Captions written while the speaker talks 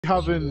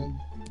having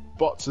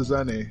bots as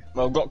any.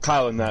 Well, I've got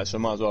Kyle in there, so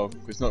I might as well,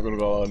 because it's not going to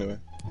go well anyway.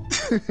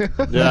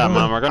 Yeah,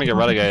 man, we're gonna get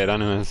relegated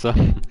anyway, so.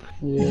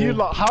 Yeah. You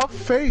lot, have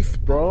faith,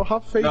 bro.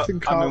 Have faith in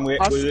Kyle. I mean, we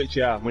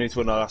literally are. We need to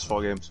win our last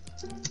 4 games.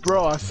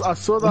 Bro, I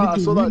saw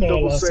that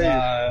double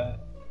save.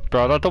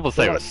 Bro, that double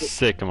save was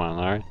sick, man,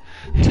 alright?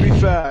 To be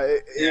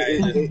fair,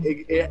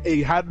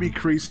 it had me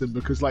creasing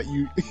because, like,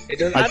 you...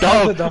 I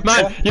don't,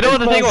 man, you know what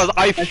the thing was?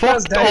 I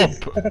fucked up!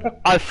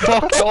 I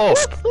fucked up!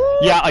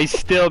 Yeah, I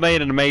still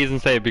made an amazing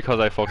save because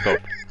I fucked up.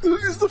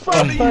 It's the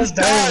fact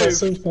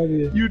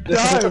that you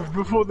dived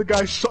before the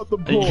guy shot the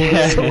ball.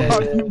 Yeah.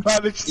 You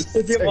managed to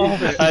save it.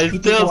 I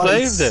still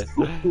saved it!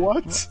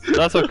 What?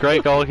 That's what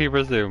great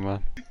goalkeepers do,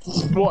 man.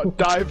 What,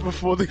 dive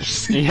before they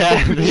see?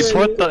 Yeah, they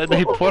put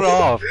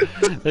off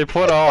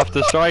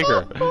the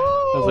striker.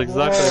 That's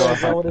exactly what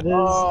happened.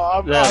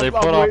 Yeah, they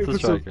put off the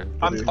striker.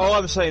 All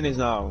I'm saying is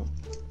now,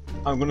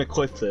 I'm gonna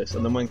clip this,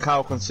 and then when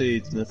Kyle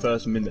concedes in the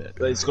first minute,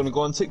 it's gonna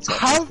go on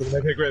TikTok. It's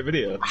gonna make a great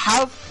video.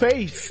 Have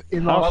faith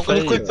in our I'm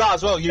gonna clip that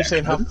as well. You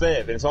saying have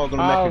faith, and it's all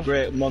gonna make a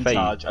great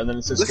montage, and then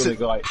it's just gonna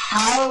go like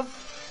have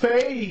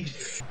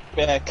faith.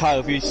 Yeah,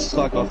 Kyle, if you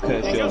slag off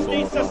Curtis Shields,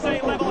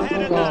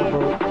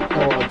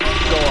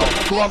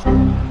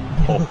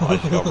 Oh, I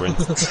just got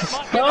rinsed.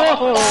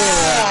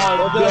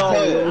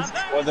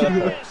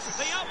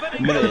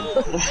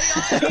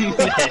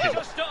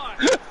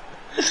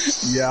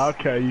 Yeah,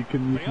 okay, you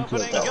can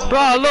take that one.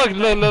 Bro,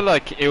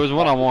 look, it was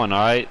 1-on-1,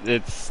 alright?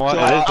 It's... I'll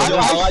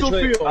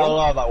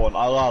allow that one,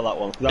 I'll allow that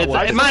one.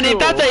 Man, if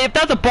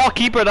that's a ball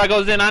keeper, that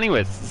goes in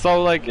anyways,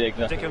 so like... Yeah,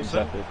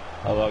 exactly.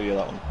 I'll allow you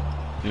that one.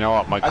 You know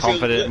what, I'm not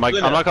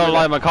gonna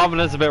lie, my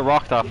confidence is a bit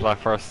rocked after that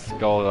first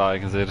goal that I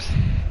conceded.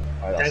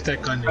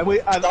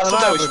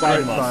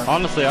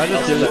 Honestly, I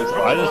just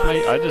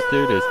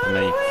do this to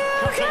me.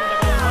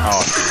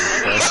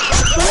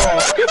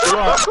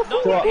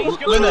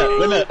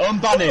 Winner,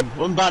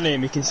 unban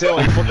him, he can say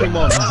what he fucking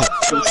wants. He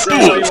can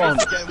say what he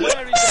wants.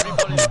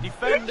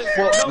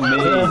 Fuck me.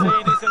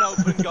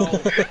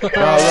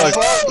 Bro,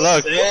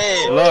 look,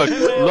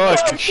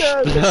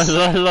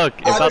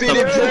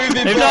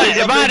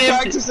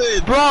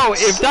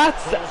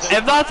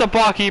 if that's a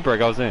ball keeper, it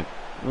goes in.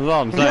 That's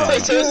all I'm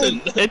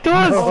saying. It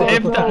does!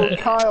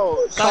 Kyle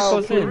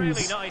goes in.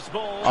 Really nice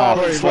ball. Oh,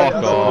 fuck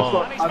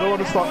off. I don't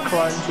want to start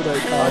crying today,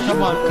 Kyle.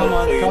 Come on.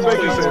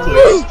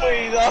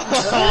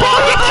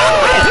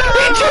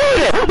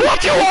 What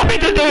do you want me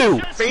to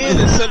do? Be in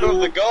the centre of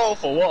the goal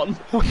for one.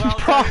 Bro,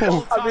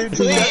 I mean,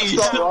 please.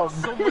 That's not wrong.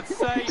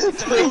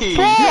 Please.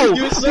 Bro,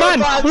 You were so man,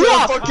 bad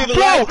what? to the fucking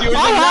Bro, left. I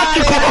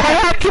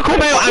have to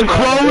come out and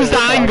close the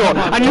angle,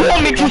 and you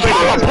want me to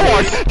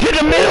teleport to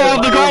the middle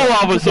of the goal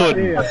all of a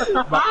sudden?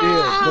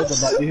 Man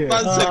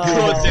said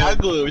close the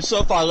angle, it was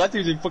so far left, he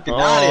was in fucking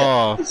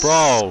area.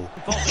 Bro.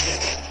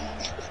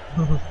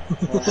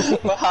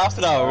 For half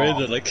an hour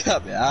in, and I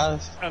cut my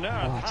ass.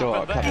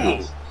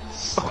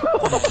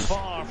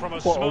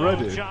 What,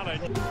 already?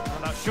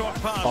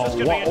 Oh,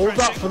 what? All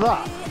that for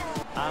that?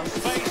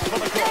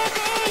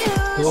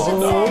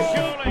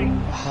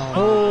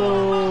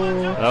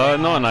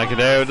 Nothing I can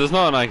do, there's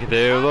nothing I can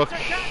do, look.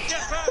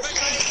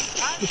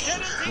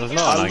 There's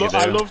nothing I can do.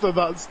 I love that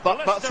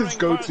that's his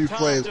go-to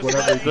phrase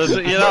whenever there's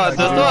nothing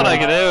I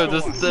can do.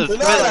 There's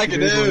nothing I can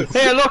do.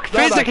 Here, look,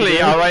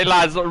 physically, alright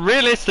lads,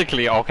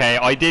 realistically, okay,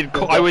 I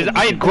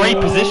had great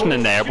position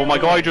in there, but my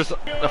guy just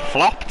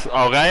flopped,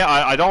 okay?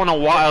 I don't know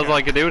what else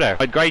I could do there.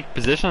 I had great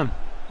position.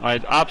 I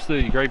had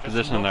absolutely great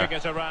position in there.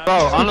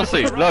 Bro,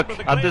 honestly, look,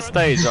 at this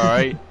stage,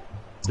 alright,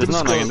 there's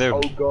nothing I can do.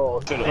 Oh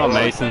god. It's not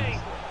Mason.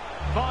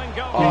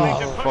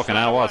 Oh, fucking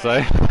hell, what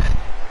I say?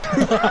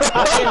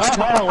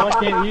 What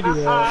can't you do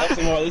that?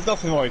 There's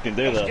nothing more you can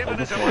do there.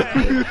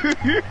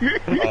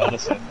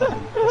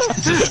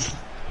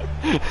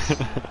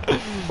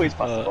 Please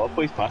pass the ball,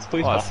 please pass.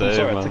 I'm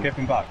sorry, I took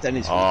everything back.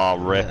 Oh,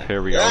 rip,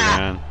 here we go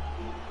again.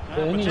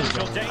 Oh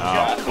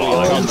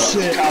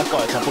shit!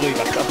 I believe.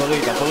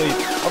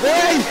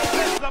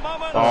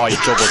 Oh, he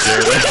double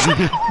dewed it.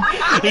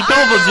 He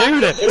double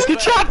dewed it. The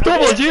chap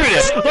double dewed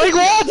it. Like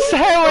what?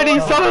 How are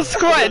these so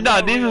sweaty?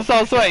 No, these are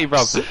so sweaty,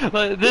 bro.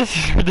 Like, this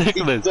is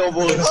ridiculous.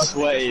 Double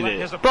sweating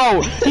it.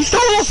 Bro, he's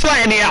double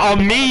sweating it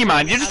on me,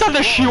 man. You just have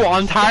to shoot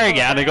on target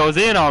and it goes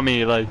in on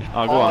me. Like,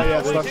 oh, go on.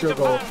 Yes, that's your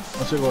goal.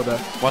 That's your goal there.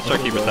 What's our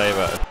keeper save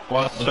at?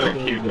 What's our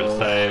keeper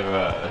save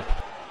at?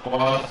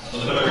 What's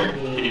our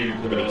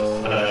keeper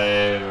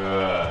save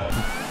at?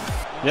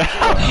 Yeah.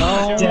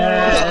 Oh,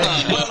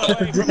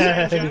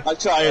 Dad. I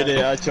tried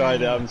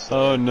it, I'm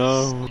sorry. Oh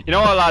no. You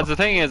know what, lads, the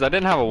thing is, I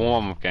didn't have a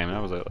warm-up game, that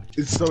was it. Like.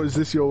 So is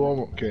this your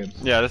warm-up game?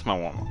 Yeah, this is my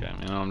warm-up game,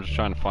 you know, I'm just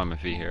trying to find my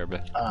feet here a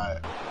bit.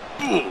 Alright.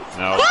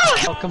 No.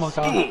 Oh, come on,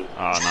 Kyle. Oh no.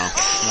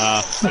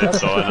 Nah, it's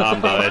done, I'm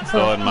done, it's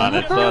done, man,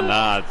 it's done,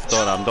 nah, it's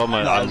done, I'm done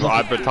with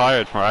I've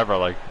retired forever,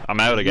 like, I'm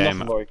out of the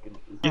game.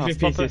 Give me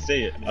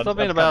PTSD. Stop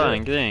being a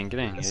bellend, get in.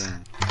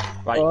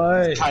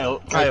 Right,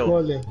 Kyle,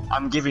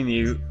 I'm giving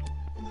you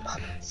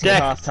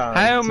Deck,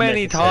 how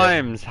many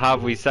times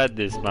have we said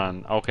this,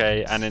 man?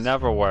 Okay, and it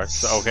never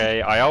works.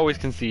 Okay, I always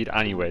concede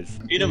anyways.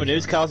 You know my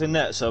news Carl's in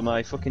net, so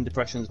my fucking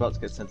depression's about to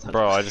get sent out.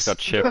 Bro, I just got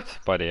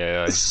chipped by the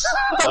AI.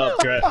 Oh,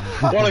 great.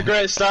 What a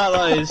great start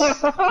that is.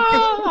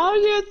 How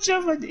you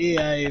jumping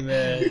EA,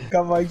 man?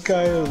 Come on,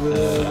 Kyle,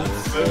 man.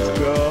 Let's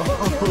go.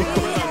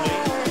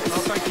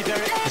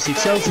 Is he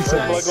Chelsea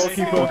fans?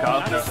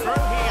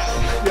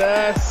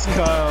 Yes,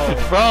 Kyle.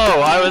 Bro,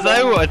 I was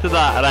out to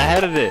that and I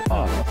headed it.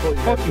 Oh,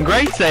 fucking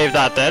great save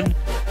that then.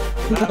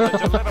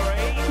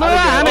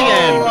 And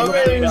again.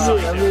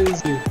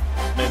 Amazing.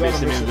 Maybe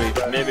it's a new leaf.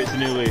 Maybe it's a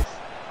new leaf.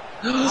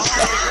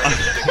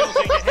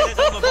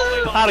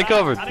 Had it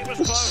covered.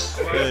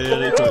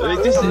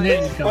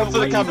 One for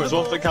the cameras,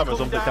 one for the cameras,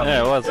 one for the cameras.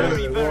 Yeah, it was.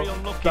 Very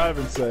unlucky.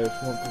 Diving save.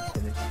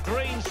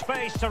 Green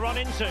space to run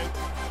into.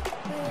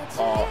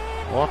 Oh,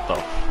 what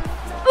the?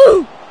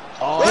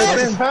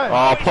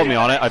 Oh, put me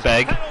on it, I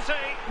beg.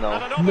 No,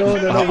 I we beg.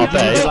 need the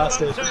last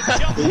stage.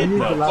 We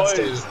need the last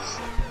stage.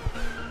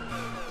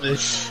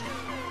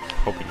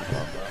 Hoping you got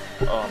that.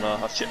 Oh no,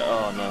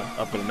 oh no,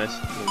 I'm gonna miss.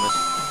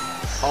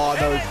 Oh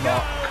no, it's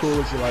not.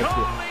 Cool as you like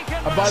it.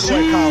 And by the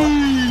way,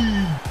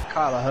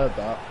 Kyle, I heard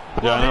that.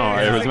 Yeah, I know,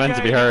 it was meant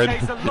to be heard.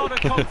 Thanks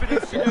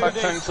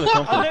for the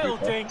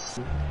compliment.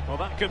 Well,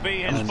 that could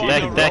be his And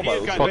final Deck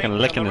run. fucking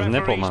licking his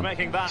nipple, man.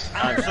 Making that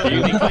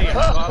absolutely clear.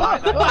 I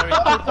like that, Derek.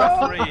 Good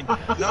refereeing.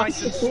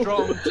 Nice and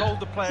strong, and told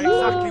the player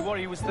exactly what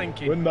he was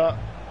thinking. Win that.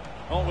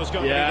 Always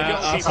got Yeah, to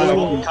be the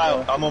goalkeeper.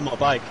 Kyle, I'm on my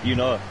bike, you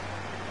know.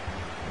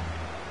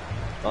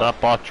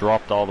 That bot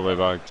dropped all the way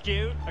back.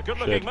 A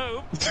good-looking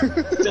move.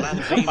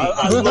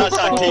 That's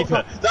our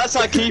keeper. That's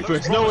our keeper.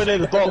 It's nowhere near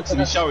the box and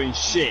he's showing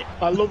shit.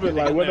 I love it,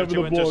 like, whenever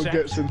the ball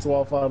gets into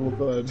our final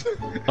third,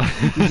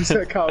 you just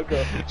let Kyle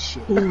go,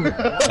 shit. What do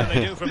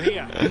they do from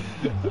here?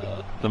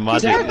 The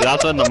magic,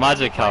 that's when the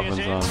magic happens,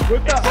 man.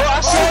 Bro,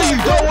 I saw you!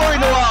 Don't worry,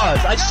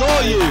 Noaz! I saw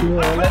you!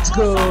 Yeah, let's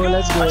go,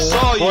 let's go. I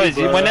saw you, Boys,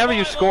 bro. whenever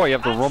you score, you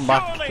have to run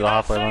back to the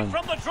halfway line.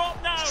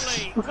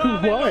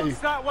 Why?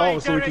 Oh,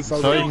 so we can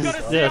So celebrate. you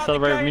can, yeah,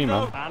 celebrate with me,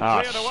 man.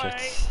 Ah, shit.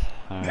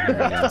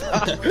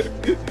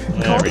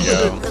 There we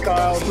go.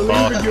 Kyle,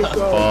 believe in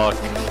yourself. Fuck.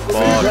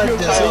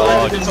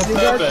 It's on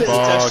purpose.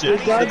 Test it.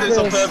 It's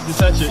on purpose.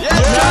 Test it.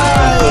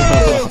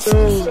 Yes!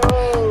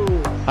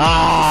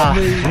 Ah!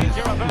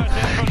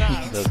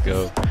 Let's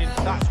go.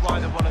 That's why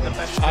they're one of the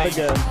best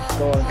Again,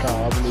 go on,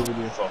 Kyle, I believe in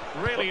you.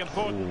 Really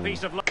important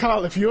piece of luck.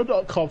 Kyle, if you're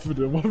not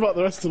confident, what about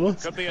the rest of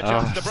us? Could be a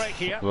chance to break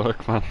here.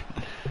 Look, man.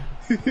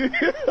 It's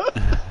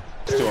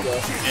 2-1.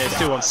 Yeah, it's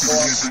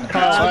 2-1.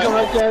 Kyle, come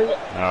on, Kyle.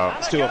 No.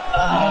 It's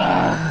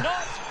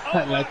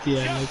 2-1. Lucky.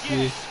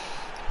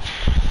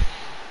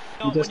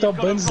 You just stop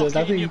Benz, there's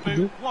nothing you can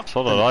do.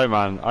 So did I,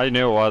 man. I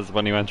knew it was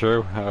when he went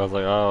through. I was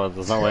like, oh,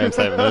 there's no way I'm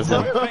saving this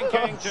one.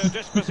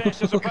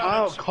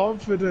 Kyle,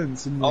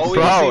 confidence in Oh,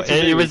 Bro,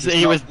 he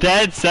was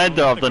dead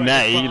center of the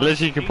net. He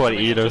literally could put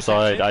either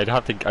side. I just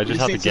have to Not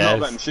let him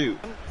guess. shoot.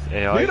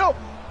 AI.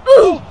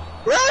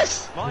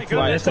 Ref! My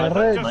Goodness, goodness,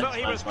 red.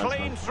 he was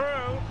clean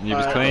through. He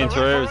was clean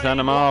through, send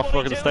him off.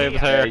 Look at the state of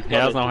his hair. He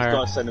has no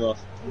hair. Send him off.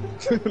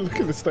 Look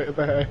at the state of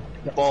the hair.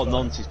 Ball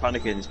nonce, he's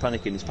panicking.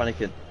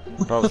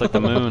 Bro, it's like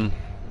the moon.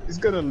 He's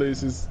gonna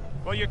lose his...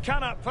 Well, you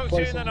cannot put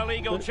in an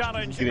illegal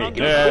challenge. Give it.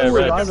 under Yeah, the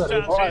red.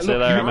 circumstances. Alright, Stay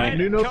look, there, mate.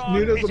 Nuno's on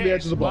the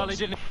edge of the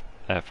box.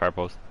 Far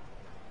post.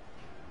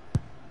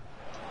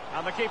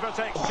 And the keeper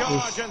takes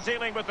charge and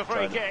dealing with the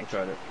free kick.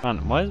 Tried it.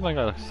 Man, why does my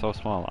guy look so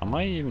small? Am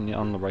I even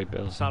on the right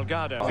bill?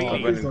 Salgado. Oh, Really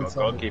Brendan got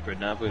goalkeeper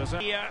now,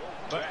 but... yeah,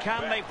 but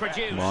can they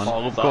produce? Come on. Oh, I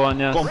love that. Go on,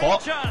 yeah. Go on,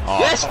 Bot. Chance. Oh,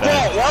 Yes, okay.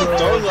 Bot! Well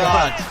done,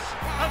 lad!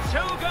 And 2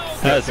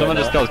 goals. Someone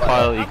just goes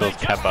Kyle equals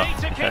Kepa.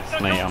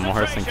 That's me, I'm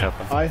worse than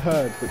Kepa. I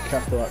heard that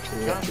Kepa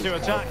actually... Chance to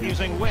attack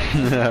using wit.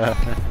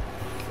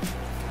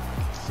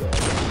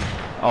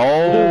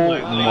 Oh my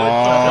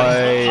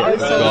god.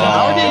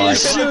 How did you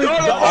shoot? Oh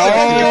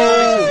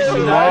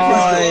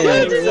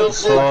my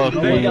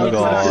fucking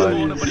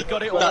god.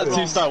 That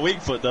 2-star weak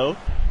foot, though.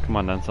 Come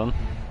on then, son.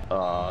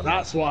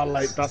 That's what I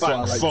like, that's what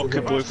I like. Fuck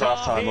a blue for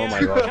half time, oh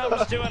my god.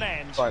 Comes to an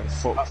end. Thank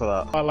fuck for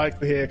that. I like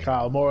to hear,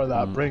 Kyle, more of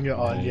that, bring it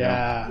on,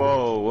 yeah.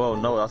 Whoa,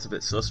 no, that's a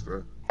bit sus,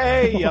 bro.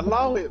 Hey,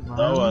 allow it, man.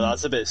 No,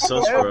 that's a bit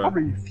sus, bro.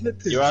 Every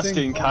flipping You're asking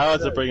thing. Kyle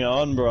to bring it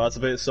on, bro. That's a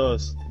bit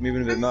sus. I'm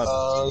even a bit mad.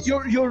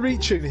 You're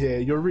reaching here,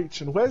 you're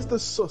reaching. Where's the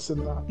sus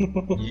in that?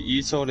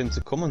 You told him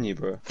to come on you,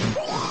 bro.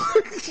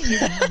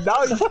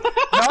 now you just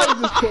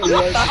put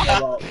words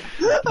out.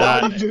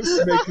 Now you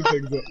just making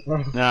things up,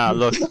 bro. Nah,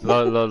 look,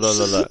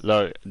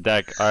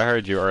 Deck, I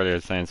heard you earlier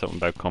saying something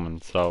about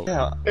coming, so...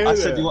 Yeah, I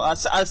said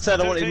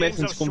I wanted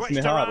Mason to come to me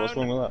hard. What's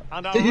wrong with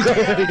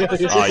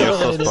that? Oh, you're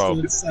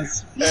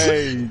sus, bro.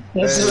 Hey,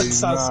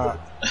 That's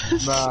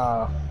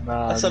nah,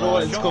 I said I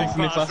wanted to come for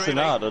me fast and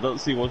hard. I don't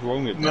see what's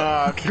wrong with that.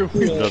 Nah, can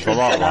we... There's a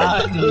lot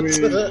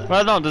wrong.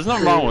 Well, no, there's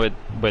nothing wrong with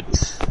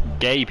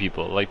gay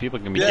people. Like people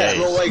can be Yeah, gay.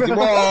 well, wait,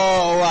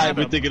 whoa, right,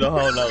 we're digging a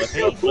hole now. Let's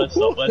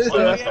stop.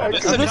 I'm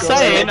just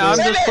saying. I'm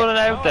just putting it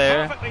out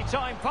there.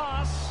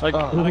 Like,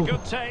 I'm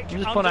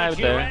just putting it out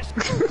there.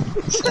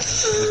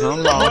 There's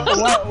nothing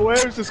wrong.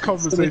 Where is this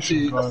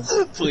conversation going?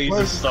 Please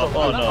just stop.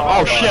 Oh no.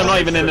 Oh shit! I'm not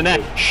even in the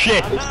net.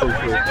 Shit! It's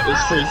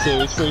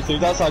 3-2. It's 3-2.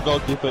 That's our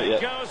goalkeeper. Yeah.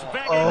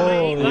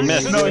 Oh, He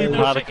missed. no, He he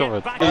had it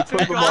covered. I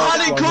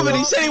had it covered.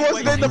 He said he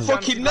wasn't in the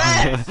fucking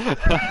net.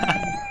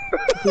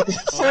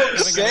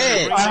 Fuck's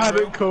sake. I had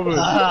it covered.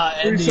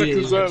 3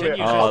 seconds earlier.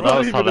 Oh, that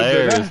was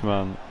hilarious,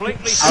 man.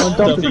 I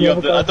don't think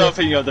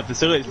you have the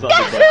facilities for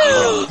that.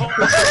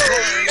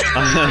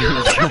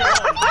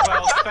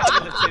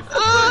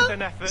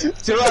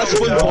 So that's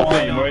football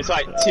game where it's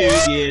like 2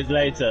 years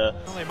later.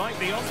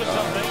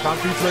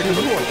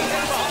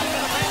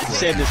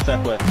 Save this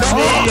step way.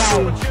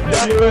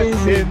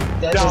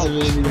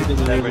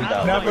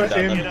 Never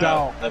in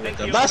doubt.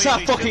 That's our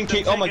fucking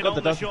kick. Oh my god,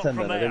 the best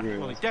pretender.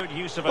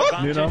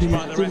 You know?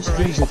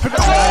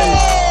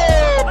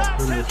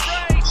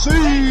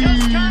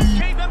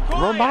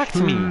 Run back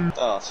to me.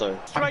 Oh, sorry.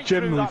 I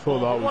genuinely thought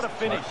that was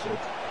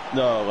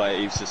No, like,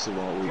 he's just a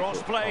one week.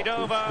 Cross played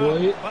over,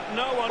 but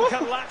no one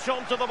can latch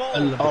onto the ball.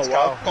 Oh,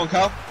 wow. Come on,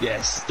 Cal.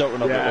 Yes, don't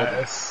run over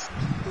yes.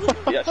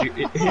 it. He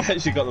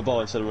actually got the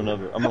ball instead of run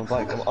over it. I'm on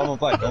bike. I'm on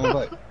bike.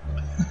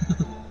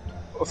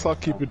 What's our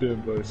keeper doing,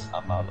 boys?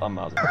 I'm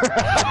out.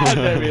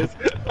 There he is.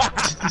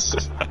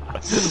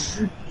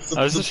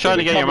 I was just trying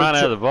to get your man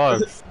out of the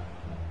box.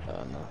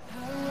 Oh, no.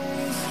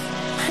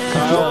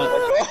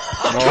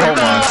 Oh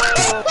my.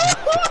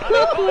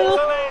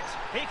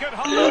 He could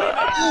hardly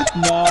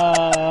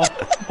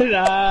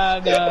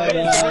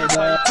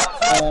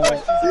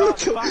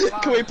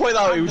Can we point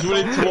out he was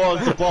running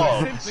towards the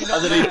ball and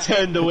then he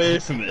turned away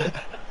from it?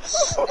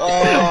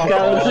 Oh,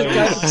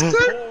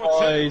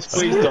 boys,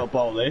 please don't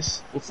ball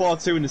this. We're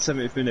 4-2 in the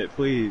 70th minute,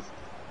 please.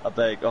 I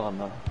beg. Oh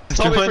no.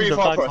 Talk me through your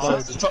thought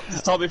process.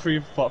 Talk me through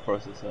your thought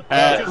process.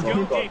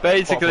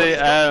 Basically,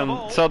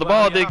 so the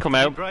ball did come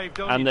out,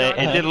 and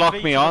it did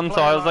lock me on.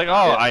 So I was like,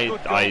 oh,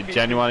 I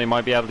genuinely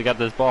might be able to get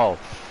this ball.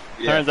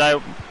 Turns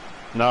out,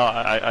 no,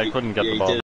 I couldn't get the ball.